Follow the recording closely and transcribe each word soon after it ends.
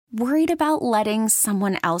Worried about letting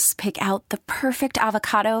someone else pick out the perfect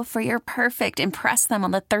avocado for your perfect impress them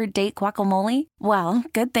on the third date guacamole? Well,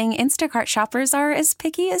 good thing Instacart shoppers are as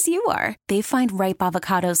picky as you are. They find ripe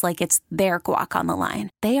avocados like it's their guac on the line.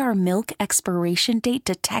 They are milk expiration date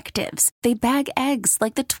detectives. They bag eggs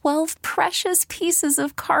like the 12 precious pieces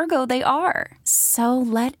of cargo they are. So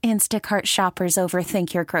let Instacart shoppers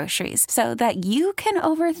overthink your groceries so that you can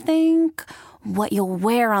overthink what you'll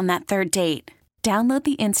wear on that third date. Download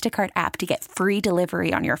the Instacart app to get free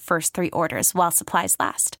delivery on your first 3 orders while supplies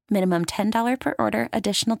last. Minimum $10 per order.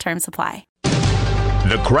 Additional terms apply.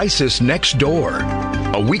 The Crisis Next Door,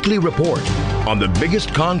 a weekly report on the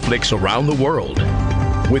biggest conflicts around the world.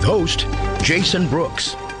 With host Jason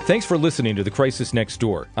Brooks. Thanks for listening to The Crisis Next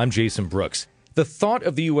Door. I'm Jason Brooks. The thought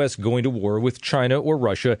of the U.S. going to war with China or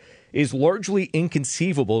Russia is largely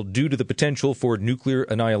inconceivable due to the potential for nuclear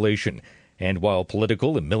annihilation. And while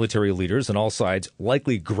political and military leaders on all sides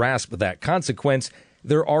likely grasp that consequence,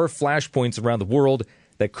 there are flashpoints around the world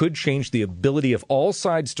that could change the ability of all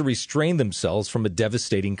sides to restrain themselves from a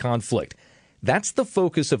devastating conflict. That's the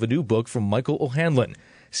focus of a new book from Michael O'Hanlon,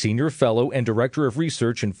 Senior Fellow and Director of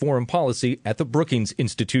Research and Foreign Policy at the Brookings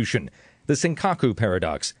Institution, The Senkaku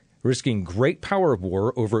Paradox, Risking Great Power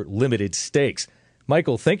War Over Limited Stakes.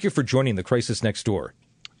 Michael, thank you for joining The Crisis Next Door.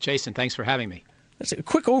 Jason, thanks for having me. A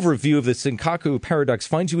quick overview of the Senkaku Paradox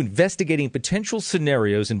finds you investigating potential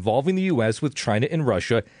scenarios involving the U.S. with China and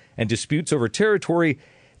Russia and disputes over territory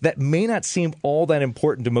that may not seem all that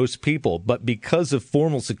important to most people, but because of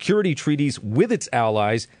formal security treaties with its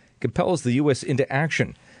allies, compels the U.S. into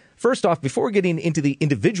action. First off, before getting into the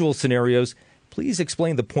individual scenarios, please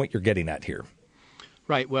explain the point you're getting at here.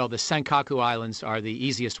 Right. Well, the Senkaku Islands are the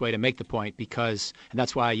easiest way to make the point because, and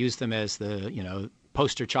that's why I use them as the,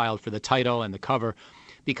 poster child for the title and the cover,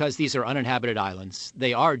 because these are uninhabited islands.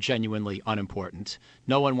 They are genuinely unimportant.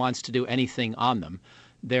 No one wants to do anything on them.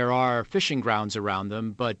 There are fishing grounds around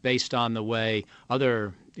them, but based on the way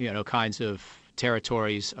other, kinds of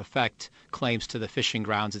territories affect claims to the fishing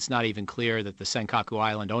grounds, it's not even clear that the Senkaku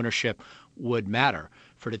Island ownership would matter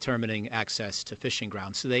for determining access to fishing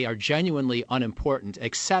grounds. So they are genuinely unimportant,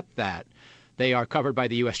 except that they are covered by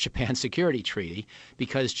the U.S.-Japan Security Treaty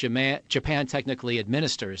because Japan technically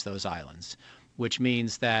administers those islands, which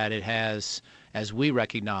means that it has, as we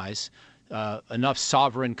recognize, enough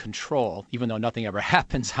sovereign control, even though nothing ever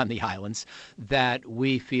happens on the islands, that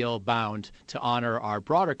we feel bound to honor our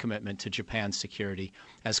broader commitment to Japan's security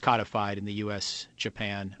as codified in the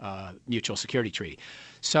U.S.-Japan Mutual Security Treaty.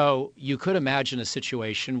 So you could imagine a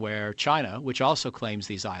situation where China, which also claims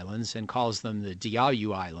these islands and calls them the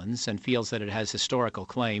Diaoyu Islands and feels that it has historical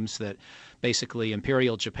claims that basically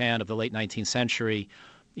Imperial Japan of the late 19th century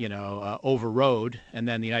overrode, and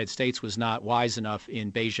then the United States was not wise enough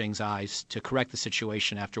in Beijing's eyes to correct the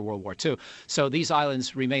situation after World War II. So these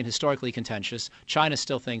islands remain historically contentious. China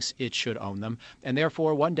still thinks it should own them, and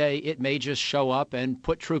therefore one day it may just show up and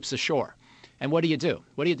put troops ashore. And what do you do?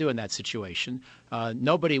 What do you do in that situation?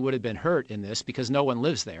 Nobody would have been hurt in this because no one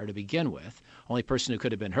lives there to begin with. Only person who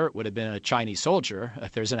could have been hurt would have been a Chinese soldier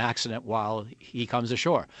if there's an accident while he comes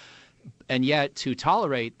ashore. And yet to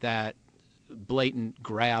tolerate that blatant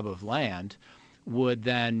grab of land would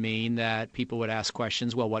then mean that people would ask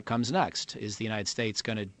questions, well, what comes next? Is the United States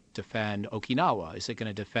going to defend Okinawa? Is it going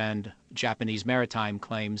to defend Japanese maritime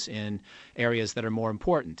claims in areas that are more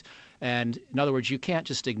important? And in other words, you can't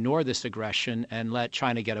just ignore this aggression and let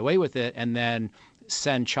China get away with it and then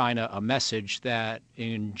send China a message that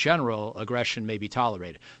in general aggression may be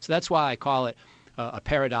tolerated. So that's why I call it a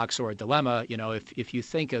paradox or a dilemma. If you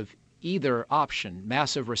think of either option,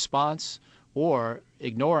 massive response or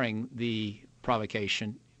ignoring the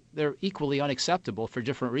provocation, they're equally unacceptable for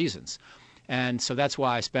different reasons. And so that's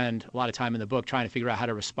why I spend a lot of time in the book trying to figure out how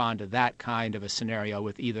to respond to that kind of a scenario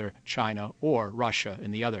with either China or Russia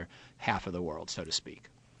in the other half of the world, so to speak.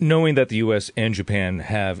 Knowing that the U.S. and Japan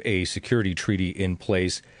have a security treaty in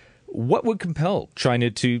place, what would compel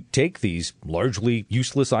China to take these largely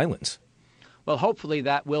useless islands? Well, hopefully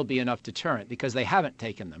that will be enough deterrent because they haven't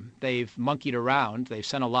taken them. They've monkeyed around. They've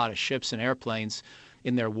sent a lot of ships and airplanes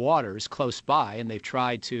in their waters close by, and they've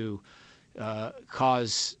tried to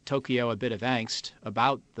cause Tokyo a bit of angst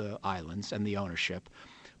about the islands and the ownership.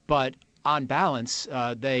 But on balance,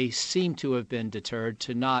 they seem to have been deterred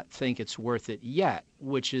to not think it's worth it yet,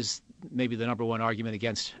 which is maybe the number one argument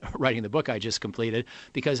against writing the book I just completed,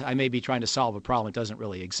 because I may be trying to solve a problem that doesn't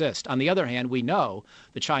really exist. On the other hand, we know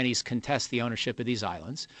the Chinese contest the ownership of these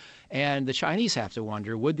islands, and the Chinese have to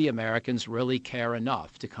wonder, would the Americans really care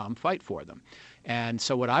enough to come fight for them? And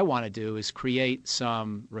so what I want to do is create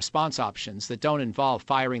some response options that don't involve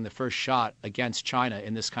firing the first shot against China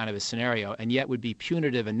in this kind of a scenario, and yet would be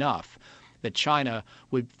punitive enough that China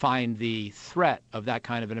would find the threat of that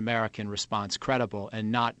kind of an American response credible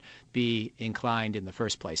and not be inclined in the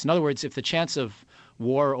first place. In other words, if the chance of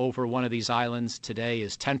war over one of these islands today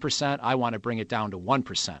is 10%, I want to bring it down to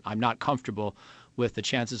 1%. I'm not comfortable with the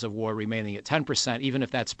chances of war remaining at 10%, even if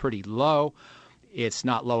that's pretty low. It's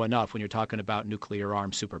not low enough when you're talking about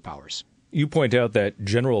nuclear-armed superpowers. You point out that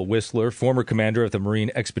General Whistler, former commander of the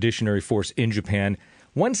Marine Expeditionary Force in Japan,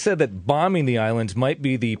 once said that bombing the islands might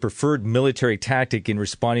be the preferred military tactic in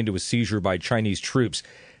responding to a seizure by Chinese troops.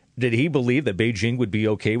 Did he believe that Beijing would be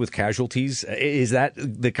okay with casualties? Is that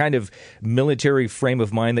the kind of military frame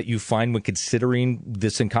of mind that you find when considering the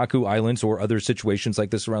Senkaku Islands or other situations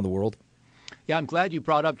like this around the world? Yeah, I'm glad you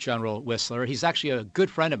brought up General Whistler. He's actually a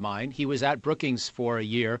good friend of mine. He was at Brookings for a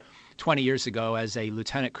year, 20 years ago, as a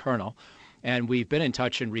lieutenant colonel. And we've been in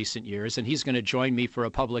touch in recent years. And he's going to join me for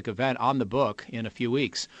a public event on the book in a few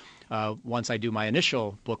weeks, once I do my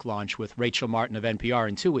initial book launch with Rachel Martin of NPR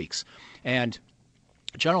in 2 weeks. And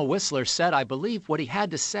General Whistler said, I believe, what he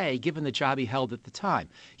had to say, given the job he held at the time.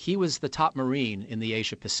 He was the top Marine in the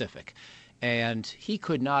Asia Pacific. And he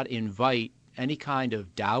could not invite any kind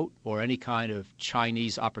of doubt or any kind of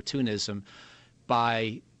Chinese opportunism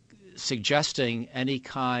by suggesting any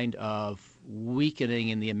kind of weakening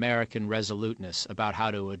in the American resoluteness about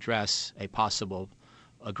how to address a possible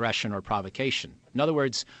aggression or provocation. In other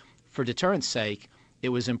words, for deterrence sake, it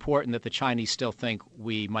was important that the Chinese still think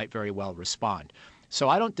we might very well respond. So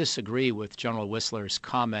I don't disagree with General Whistler's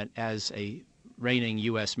comment as a reigning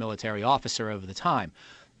U.S. military officer of the time.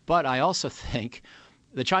 But I also think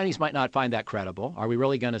the Chinese might not find that credible. Are we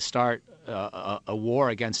really going to start a war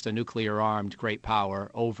against a nuclear-armed great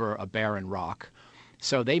power over a barren rock?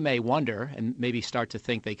 So they may wonder and maybe start to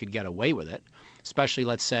think they could get away with it, especially,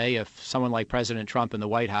 let's say, if someone like President Trump in the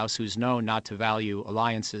White House, who's known not to value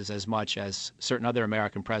alliances as much as certain other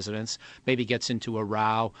American presidents, maybe gets into a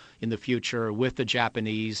row in the future with the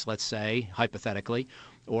Japanese, let's say, hypothetically,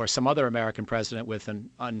 or some other American president with an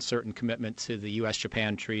uncertain commitment to the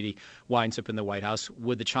U.S.-Japan treaty winds up in the White House.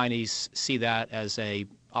 Would the Chinese see that as a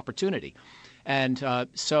opportunity? And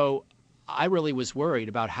so I really was worried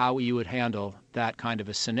about how you would handle that kind of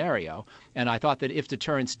a scenario. And I thought that if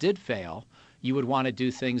deterrence did fail, you would want to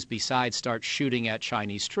do things besides start shooting at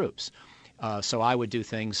Chinese troops. So I would do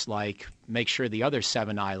things like make sure the other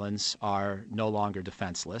 7 islands are no longer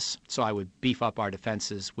defenseless. So I would beef up our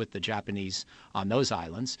defenses with the Japanese on those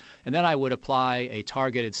islands. And then I would apply a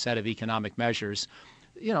targeted set of economic measures,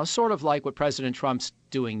 sort of like what President Trump's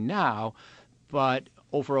doing now, but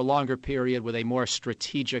over a longer period with a more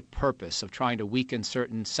strategic purpose of trying to weaken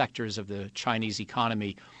certain sectors of the Chinese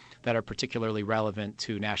economy that are particularly relevant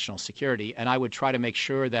to national security. And I would try to make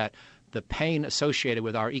sure that the pain associated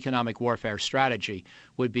with our economic warfare strategy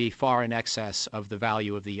would be far in excess of the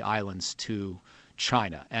value of the islands to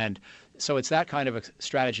China. And so it's that kind of a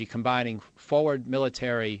strategy combining forward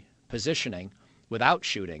military positioning without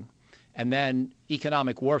shooting and then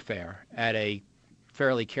economic warfare at a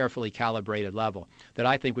fairly carefully calibrated level that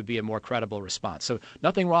I think would be a more credible response. So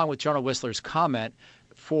nothing wrong with General Whistler's comment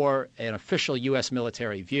for an official U.S.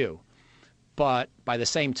 military view. But by the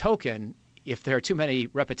same token, if there are too many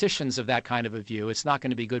repetitions of that kind of a view, it's not going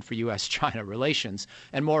to be good for U.S.-China relations.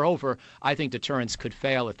 And moreover, I think deterrence could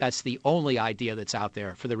fail if that's the only idea that's out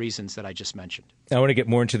there for the reasons that I just mentioned. I want to get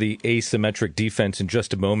more into the asymmetric defense in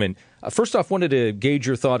just a moment. First off, wanted to gauge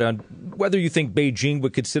your thought on whether you think Beijing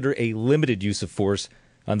would consider a limited use of force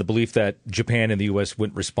on the belief that Japan and the U.S.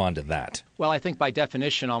 wouldn't respond to that. Well, I think by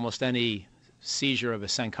definition, almost any seizure of a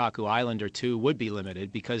Senkaku Island or two would be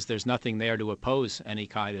limited because there's nothing there to oppose any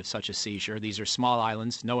kind of such a seizure. These are small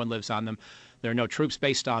islands. No one lives on them. There are no troops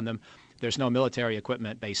based on them. There's no military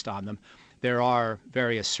equipment based on them. There are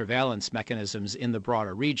various surveillance mechanisms in the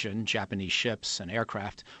broader region, Japanese ships and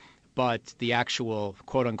aircraft, but the actual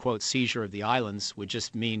quote-unquote seizure of the islands would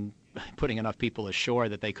just mean putting enough people ashore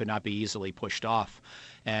that they could not be easily pushed off.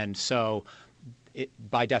 And so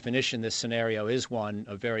by definition, this scenario is one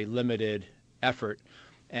of very limited effort,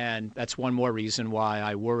 and that's one more reason why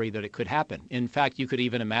I worry that it could happen. In fact, you could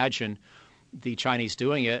even imagine the Chinese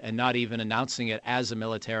doing it and not even announcing it as a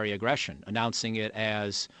military aggression, announcing it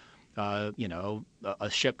as, a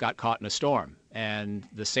ship got caught in a storm, and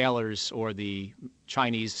the sailors or the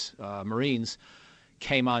Chinese Marines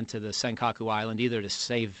came onto the Senkaku Island either to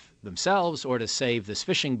save themselves or to save this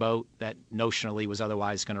fishing boat that notionally was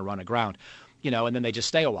otherwise going to run aground, and then they just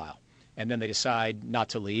stay a while, and then they decide not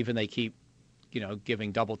to leave, and they keep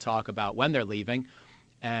giving double talk about when they're leaving.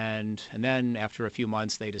 And then after a few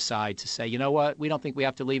months, they decide to say, you know what, we don't think we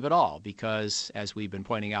have to leave at all because, as we've been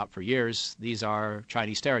pointing out for years, these are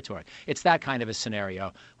Chinese territory. It's that kind of a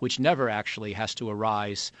scenario which never actually has to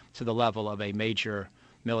arise to the level of a major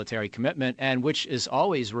military commitment and which is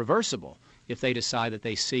always reversible if they decide that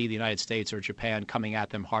they see the United States or Japan coming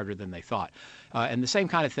at them harder than they thought. And the same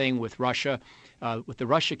kind of thing with Russia. With the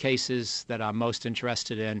Russia cases that I'm most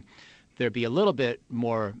interested in, there'd be a little bit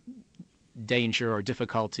more danger or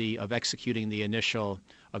difficulty of executing the initial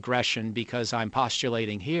aggression because I'm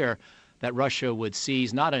postulating here that Russia would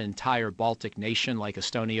seize not an entire Baltic nation like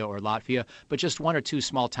Estonia or Latvia, but just one or two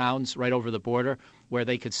small towns right over the border where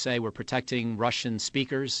they could say we're protecting Russian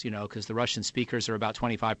speakers, because the Russian speakers are about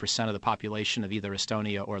 25% of the population of either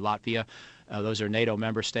Estonia or Latvia. Those are NATO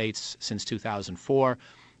member states since 2004.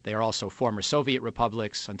 They are also former Soviet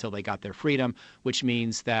republics until they got their freedom, which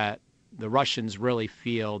means that the Russians really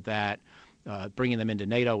feel that bringing them into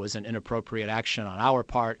NATO was an inappropriate action on our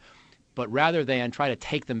part. But rather than try to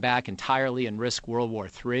take them back entirely and risk World War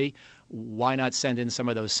III, why not send in some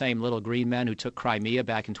of those same little green men who took Crimea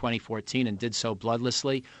back in 2014 and did so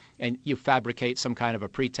bloodlessly? And you fabricate some kind of a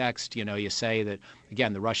pretext. You say that,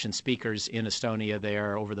 again, the Russian speakers in Estonia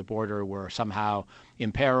there over the border were somehow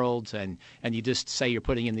imperiled. And you just say you're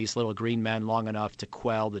putting in these little green men long enough to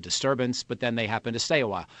quell the disturbance, but then they happen to stay a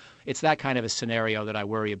while. It's that kind of a scenario that I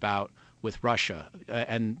worry about with Russia.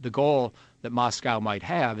 And the goal that Moscow might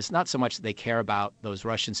have is not so much that they care about those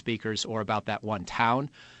Russian speakers or about that one town.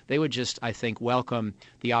 They would just, I think, welcome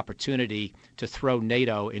the opportunity to throw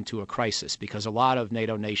NATO into a crisis because a lot of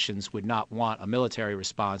NATO nations would not want a military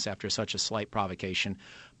response after such a slight provocation,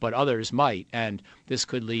 but others might. And this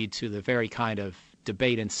could lead to the very kind of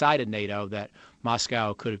debate inside of NATO that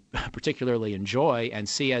Moscow could particularly enjoy and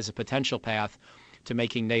see as a potential path to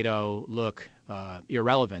making NATO look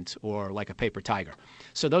irrelevant or like a paper tiger.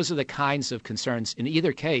 So those are the kinds of concerns. In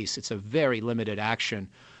either case, it's a very limited action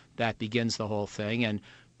that begins the whole thing and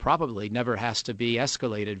probably never has to be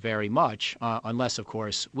escalated very much unless, of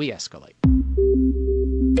course, we escalate.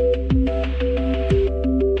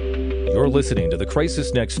 You're listening to The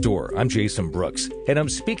Crisis Next Door. I'm Jason Brooks, and I'm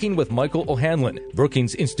speaking with Michael O'Hanlon,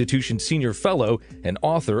 Brookings Institution Senior Fellow and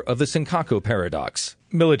author of The Senkaku Paradox.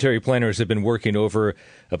 Military planners have been working over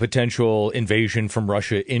a potential invasion from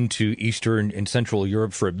Russia into Eastern and Central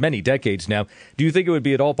Europe for many decades now. Do you think it would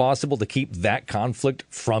be at all possible to keep that conflict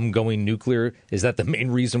from going nuclear? Is that the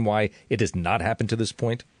main reason why it has not happened to this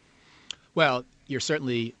point? Well, you're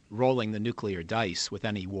certainly rolling the nuclear dice with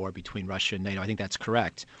any war between Russia and NATO. I think that's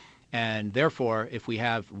correct. And therefore, if we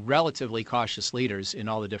have relatively cautious leaders in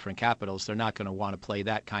all the different capitals, they're not going to want to play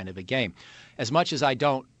that kind of a game. As much as I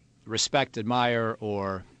don't respect, admire,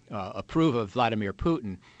 or approve of Vladimir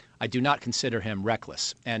Putin, I do not consider him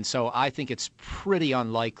reckless. And so I think it's pretty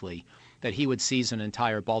unlikely that he would seize an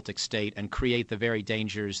entire Baltic state and create the very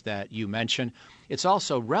dangers that you mentioned. It's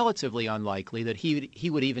also relatively unlikely that he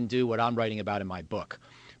would even do what I'm writing about in my book,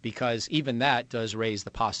 because even that does raise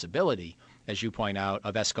the possibility, as you point out,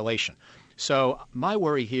 of escalation. So my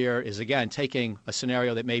worry here is, again, taking a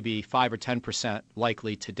scenario that may be 5 or 10%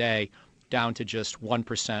 likely today down to just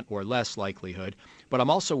 1% or less likelihood. But I'm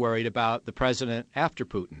also worried about the president after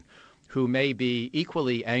Putin, who may be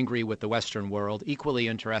equally angry with the Western world, equally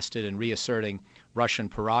interested in reasserting Russian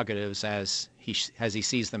prerogatives as he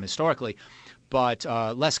sees them historically, but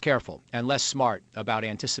less careful and less smart about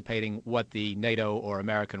anticipating what the NATO or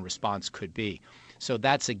American response could be. So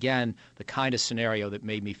that's, again, the kind of scenario that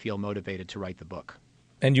made me feel motivated to write the book.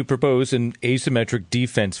 And you propose an asymmetric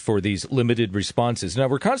defense for these limited responses. Now,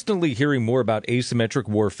 we're constantly hearing more about asymmetric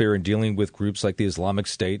warfare and dealing with groups like the Islamic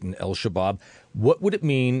State and al-Shabaab. What would it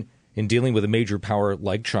mean in dealing with a major power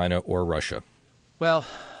like China or Russia? Well,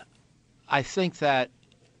 I think that,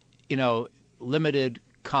 limited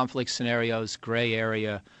conflict scenarios, gray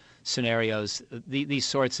area scenarios, these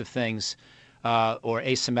sorts of things, or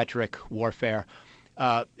asymmetric warfare,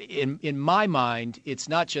 in my mind, it's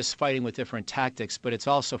not just fighting with different tactics, but it's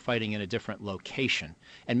also fighting in a different location,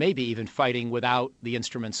 and maybe even fighting without the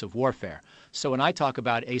instruments of warfare. So when I talk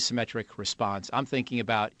about asymmetric response, I'm thinking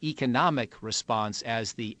about economic response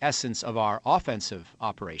as the essence of our offensive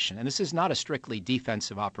operation. And this is not a strictly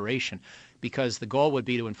defensive operation, because the goal would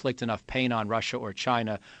be to inflict enough pain on Russia or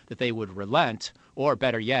China that they would relent, or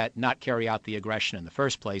better yet, not carry out the aggression in the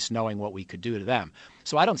first place, knowing what we could do to them.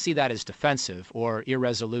 So I don't see that as defensive or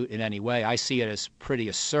irresolute in any way. I see it as pretty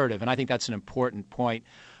assertive, and I think that's an important point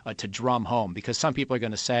to drum home, because some people are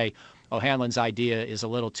going to say, O'Hanlon's idea is a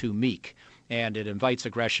little too meek. and it invites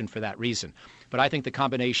aggression for that reason. But I think the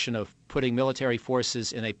combination of putting military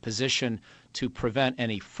forces in a position to prevent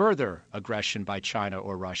any further aggression by China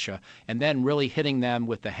or Russia, and then really hitting them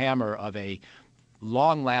with the hammer of a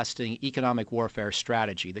long-lasting economic warfare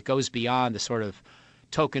strategy that goes beyond the sort of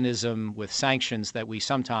tokenism with sanctions that we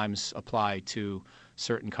sometimes apply to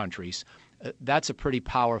certain countries. That's a pretty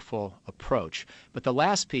powerful approach. But the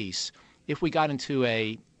last piece, if we got into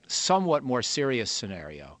a somewhat more serious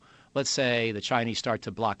scenario, let's say the Chinese start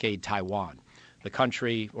to blockade Taiwan, the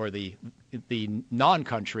country or the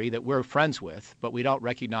non-country that we're friends with, but we don't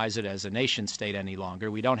recognize it as a nation state any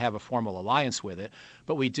longer. We don't have a formal alliance with it,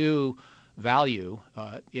 but we do value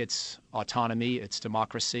its autonomy, its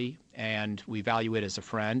democracy, and we value it as a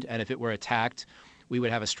friend. And if it were attacked, we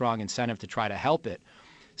would have a strong incentive to try to help it.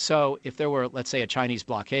 So if there were, let's say, a Chinese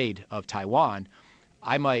blockade of Taiwan,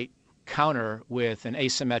 I might counter with an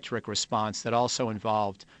asymmetric response that also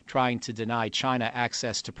involved trying to deny China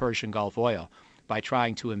access to Persian Gulf oil by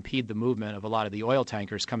trying to impede the movement of a lot of the oil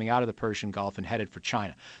tankers coming out of the Persian Gulf and headed for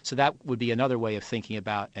China. So that would be another way of thinking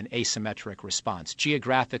about an asymmetric response,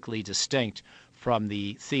 geographically distinct from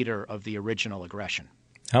the theater of the original aggression.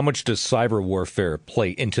 How much does cyber warfare play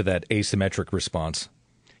into that asymmetric response?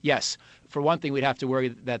 Yes. For one thing, we'd have to worry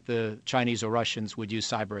that the Chinese or Russians would use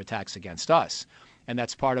cyber attacks against us. And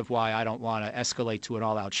that's part of why I don't want to escalate to an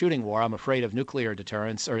all-out shooting war. I'm afraid of nuclear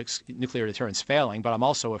deterrence failing, but I'm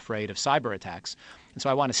also afraid of cyber attacks. And so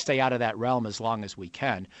I want to stay out of that realm as long as we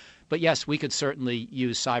can. But yes, we could certainly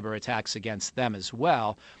use cyber attacks against them as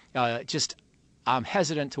well. I'm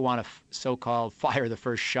hesitant to want to so-called fire the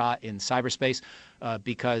first shot in cyberspace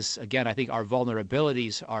because, again, I think our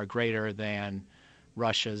vulnerabilities are greater than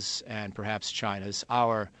Russia's and perhaps China's.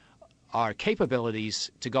 Our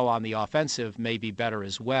capabilities to go on the offensive may be better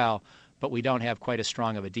as well, but we don't have quite as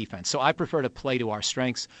strong of a defense. So I prefer to play to our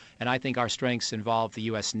strengths, and I think our strengths involve the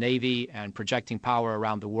U.S. Navy and projecting power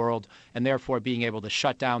around the world, and therefore being able to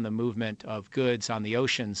shut down the movement of goods on the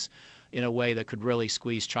oceans in a way that could really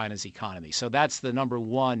squeeze China's economy. So that's the number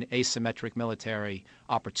one asymmetric military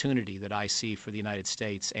opportunity that I see for the United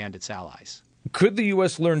States and its allies. Could the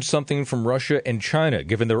U.S. learn something from Russia and China,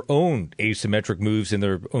 given their own asymmetric moves in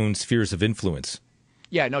their own spheres of influence?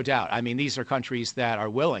 Yeah, no doubt. I mean, these are countries that are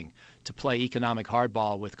willing to play economic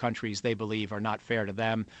hardball with countries they believe are not fair to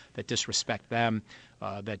them, that disrespect them,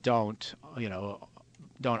 that don't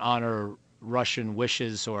honor Russian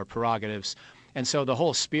wishes or prerogatives. And so the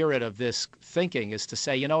whole spirit of this thinking is to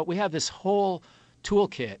say, we have this whole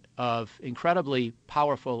toolkit of incredibly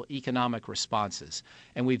powerful economic responses.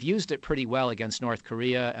 And we've used it pretty well against North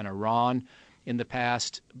Korea and Iran in the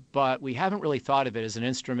past, but we haven't really thought of it as an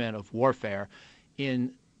instrument of warfare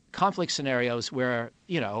in conflict scenarios where,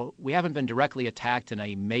 we haven't been directly attacked in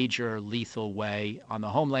a major lethal way on the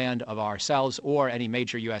homeland of ourselves or any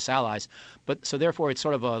major U.S. allies. But so therefore, it's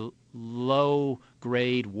sort of a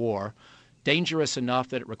low-grade war, dangerous enough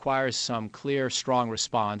that it requires some clear, strong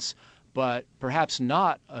response, but perhaps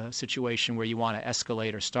not a situation where you want to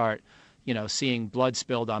escalate or start, seeing blood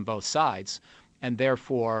spilled on both sides. And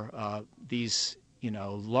therefore, these,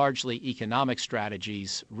 largely economic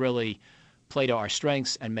strategies really play to our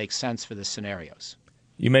strengths and make sense for the scenarios.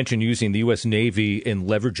 You mentioned using the U.S. Navy in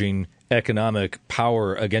leveraging economic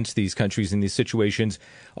power against these countries in these situations.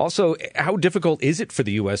 Also, how difficult is it for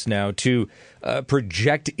the U.S. now to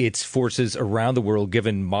project its forces around the world,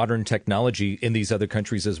 given modern technology in these other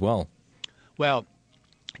countries as well? Well,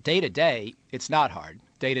 day to day, it's not hard.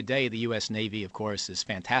 Day to day, the U.S. Navy, of course, is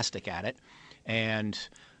fantastic at it. And,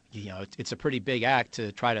 it's a pretty big act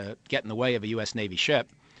to try to get in the way of a U.S. Navy ship,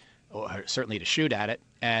 or certainly to shoot at it.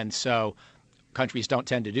 And so countries don't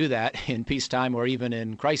tend to do that in peacetime or even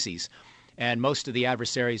in crises. And most of the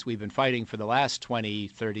adversaries we've been fighting for the last 20,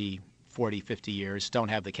 30, 40, 50 years don't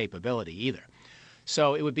have the capability either.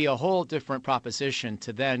 So it would be a whole different proposition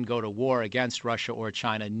to then go to war against Russia or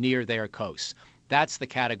China near their coasts. That's the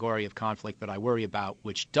category of conflict that I worry about,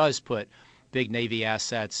 which does put big Navy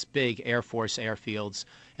assets, big Air Force airfields,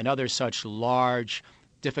 and other such large,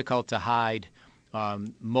 difficult to hide,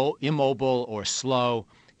 immobile or slow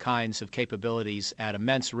kinds of capabilities at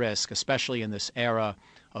immense risk, especially in this era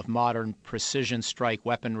of modern precision strike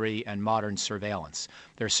weaponry and modern surveillance.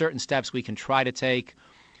 There are certain steps we can try to take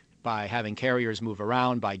by having carriers move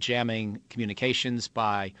around, by jamming communications,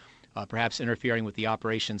 by perhaps interfering with the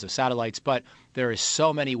operations of satellites. But there is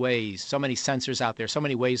so many ways, so many sensors out there, so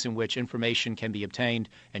many ways in which information can be obtained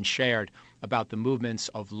and shared about the movements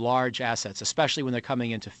of large assets, especially when they're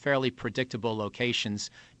coming into fairly predictable locations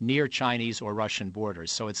near Chinese or Russian borders.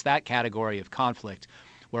 So it's that category of conflict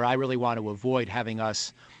where I really want to avoid having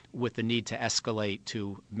us with the need to escalate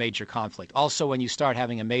to major conflict. Also, when you start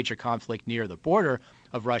having a major conflict near the border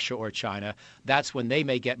of Russia or China, that's when they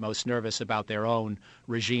may get most nervous about their own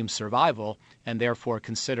regime survival and therefore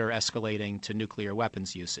consider escalating to nuclear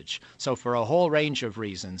weapons usage. So for a whole range of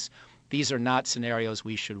reasons, these are not scenarios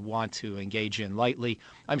we should want to engage in lightly.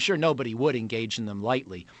 I'm sure nobody would engage in them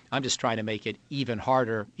lightly. I'm just trying to make it even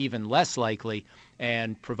harder, even less likely,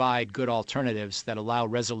 and provide good alternatives that allow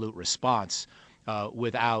resolute response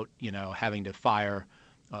without, having to fire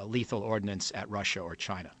lethal ordnance at Russia or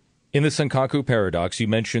China. In the Senkaku Paradox, you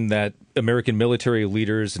mentioned that American military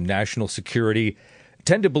leaders and national security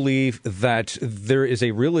tend to believe that there is a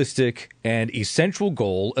realistic and essential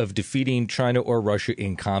goal of defeating China or Russia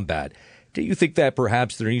in combat. Do you think that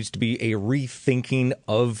perhaps there needs to be a rethinking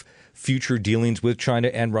of future dealings with China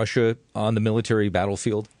and Russia on the military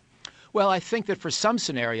battlefield? Well, I think that for some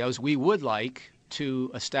scenarios, we would like to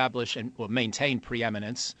establish and maintain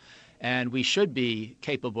preeminence, and we should be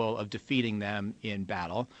capable of defeating them in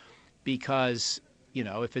battle because,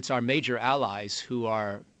 if it's our major allies who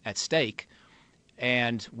are at stake,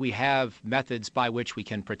 and we have methods by which we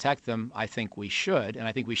can protect them, I think we should. And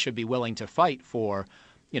I think we should be willing to fight for,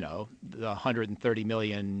 the 130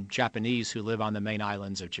 million Japanese who live on the main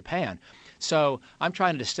islands of Japan. So I'm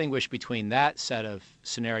trying to distinguish between that set of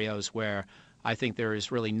scenarios where I think there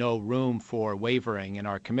is really no room for wavering in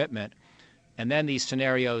our commitment, and then these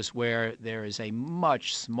scenarios where there is a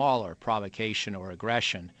much smaller provocation or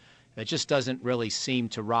aggression that just doesn't really seem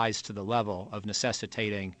to rise to the level of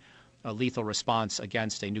necessitating a lethal response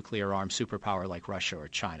against a nuclear-armed superpower like Russia or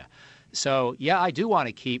China. So, yeah, I do want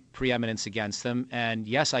to keep preeminence against them. And,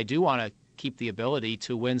 yes, I do want to keep the ability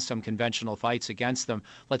to win some conventional fights against them.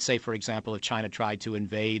 Let's say, for example, if China tried to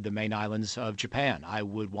invade the main islands of Japan, I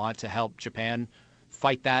would want to help Japan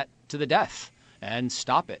fight that to the death and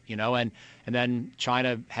stop it, and then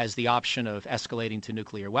China has the option of escalating to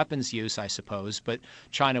nuclear weapons use, I suppose. But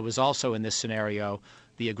China was also in this scenario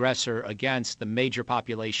the aggressor against the major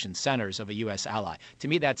population centers of a U.S. ally. To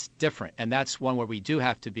me, that's different, and that's one where we do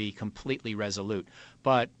have to be completely resolute.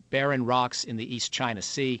 But barren rocks in the East China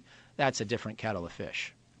Sea, that's a different kettle of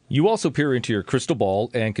fish. You also peer into your crystal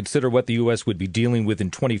ball and consider what the U.S. would be dealing with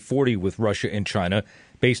in 2040 with Russia and China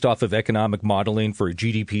based off of economic modeling for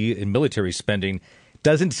GDP and military spending.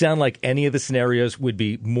 Doesn't sound like any of the scenarios would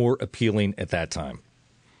be more appealing at that time.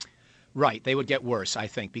 Right. They would get worse, I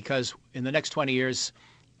think, because in the next 20 years,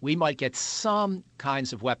 we might get some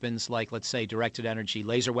kinds of weapons like, let's say, directed energy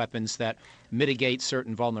laser weapons that mitigate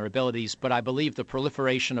certain vulnerabilities. But I believe the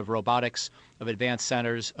proliferation of robotics, of advanced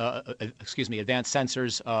sensors,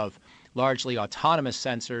 of largely autonomous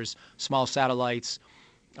sensors, small satellites,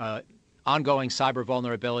 ongoing cyber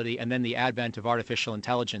vulnerability, and then the advent of artificial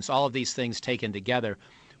intelligence, all of these things taken together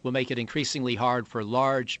will make it increasingly hard for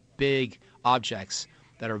large, big objects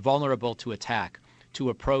that are vulnerable to attack to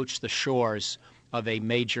approach the shores of a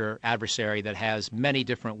major adversary that has many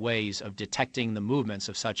different ways of detecting the movements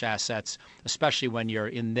of such assets, especially when you're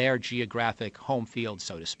in their geographic home field,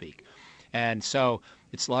 so to speak. And so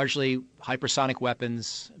it's largely hypersonic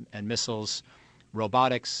weapons and missiles,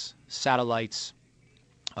 robotics, satellites,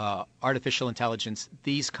 artificial intelligence,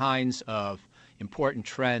 these kinds of important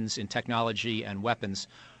trends in technology and weapons,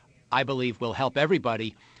 I believe will help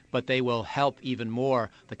everybody, but they will help even more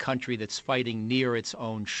the country that's fighting near its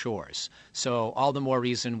own shores. So all the more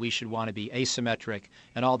reason we should want to be asymmetric,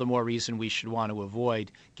 and all the more reason we should want to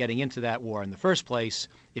avoid getting into that war in the first place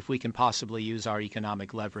if we can possibly use our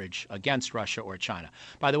economic leverage against Russia or China.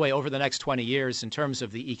 By the way, over the next 20 years, in terms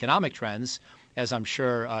of the economic trends, as I'm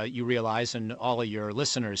sure you realize, and all of your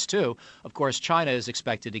listeners too, of course, China is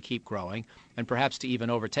expected to keep growing and perhaps to even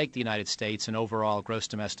overtake the United States in overall gross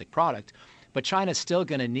domestic product. But China's still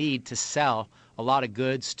going to need to sell a lot of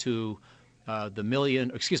goods to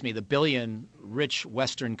the billion rich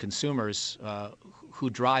Western consumers who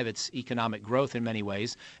drive its economic growth in many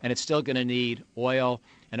ways. And it's still going to need oil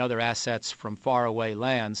and other assets from faraway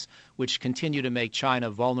lands, which continue to make China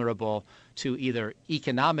vulnerable to either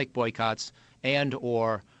economic boycotts and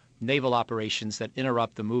or naval operations that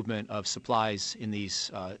interrupt the movement of supplies in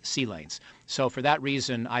these sea lanes. So for that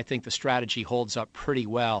reason, I think the strategy holds up pretty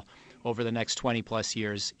well over the next 20 plus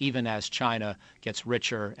years, even as China gets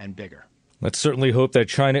richer and bigger. Let's certainly hope that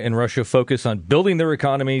China and Russia focus on building their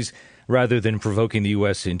economies rather than provoking the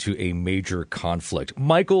U.S. into a major conflict.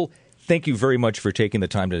 Michael, thank you very much for taking the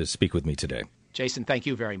time to speak with me today. Jason, thank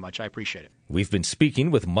you very much. I appreciate it. We've been speaking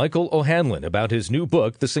with Michael O'Hanlon about his new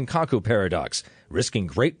book, The Senkaku Paradox, Risking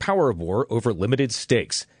Great Power War Over Limited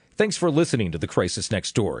Stakes. Thanks for listening to The Crisis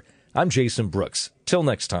Next Door. I'm Jason Brooks. Till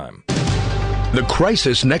next time. The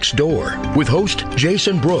Crisis Next Door with host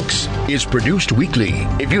Jason Brooks is produced weekly.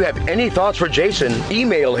 If you have any thoughts for Jason,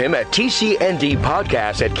 email him at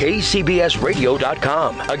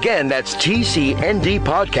tcndpodcast@kcbsradio.com. Again, that's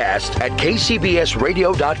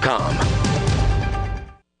tcndpodcast@kcbsradio.com.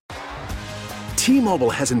 T-Mobile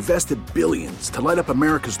has invested billions to light up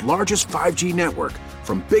America's largest 5G network,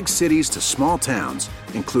 from big cities to small towns,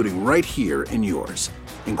 including right here in yours.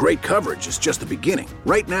 And great coverage is just the beginning.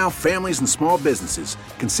 Right now, families and small businesses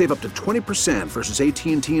can save up to 20% versus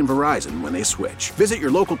AT&T and Verizon when they switch. Visit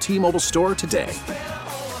your local T-Mobile store today.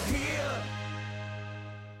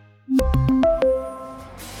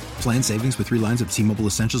 Plan savings with 3 lines of T-Mobile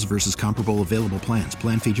Essentials versus comparable available plans.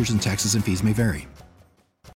 Plan features and taxes and fees may vary.